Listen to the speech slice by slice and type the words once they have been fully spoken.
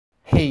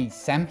Hey,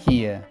 Sam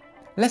here.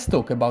 Let's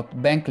talk about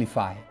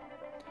Banklify.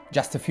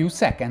 Just a few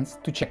seconds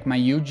to check my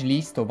huge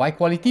list of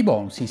high-quality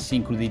bonuses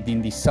included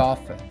in this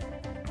offer.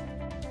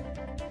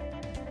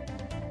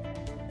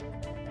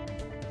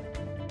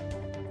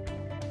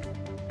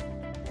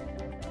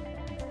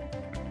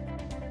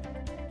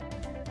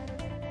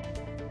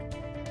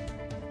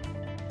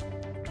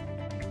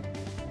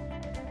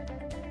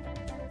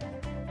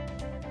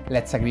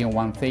 Let's agree on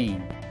one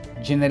thing.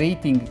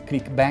 Generating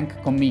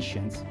ClickBank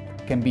commissions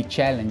can be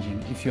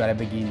challenging if you are a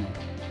beginner.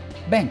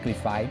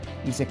 Banklify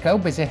is a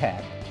cloud-based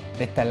app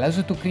that allows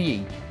you to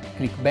create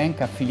ClickBank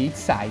affiliate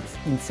sites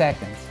in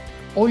seconds.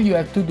 All you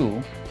have to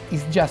do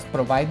is just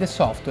provide the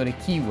software a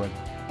keyword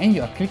and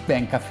your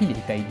ClickBank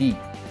affiliate ID.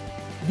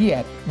 The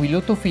app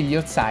will autofill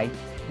your site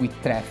with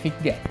traffic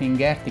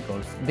getting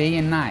articles day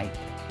and night.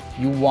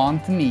 You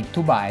won't need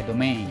to buy a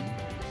domain.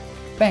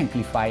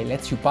 Banklify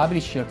lets you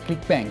publish your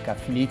ClickBank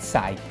affiliate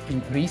site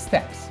in 3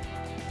 steps.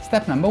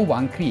 Step number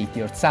 1, create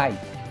your site.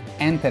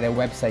 Enter a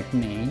website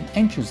name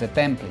and choose a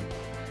template.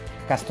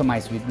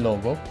 Customize with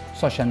logo,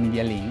 social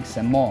media links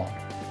and more.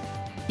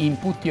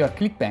 Input your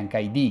ClickBank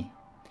ID.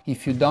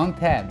 If you don't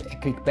have a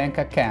ClickBank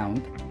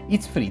account,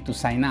 it's free to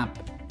sign up.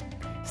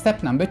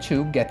 Step number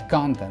 2, get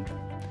content.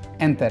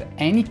 Enter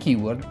any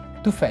keyword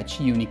to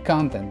fetch unique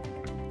content.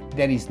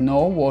 There is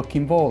no work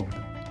involved.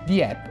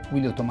 The app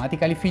will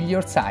automatically fill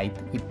your site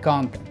with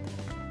content.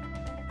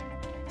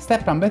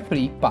 Step number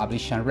 3,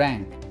 publish and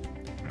rank.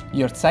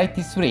 Your site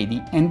is ready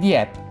and the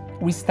app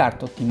will start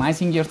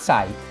optimizing your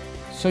site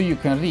so you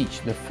can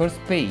reach the first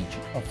page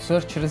of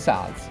search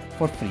results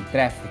for free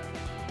traffic.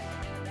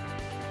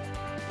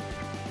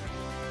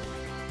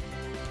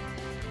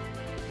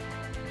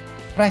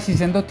 Prices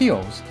and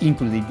OTOS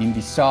included in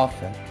this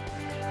offer.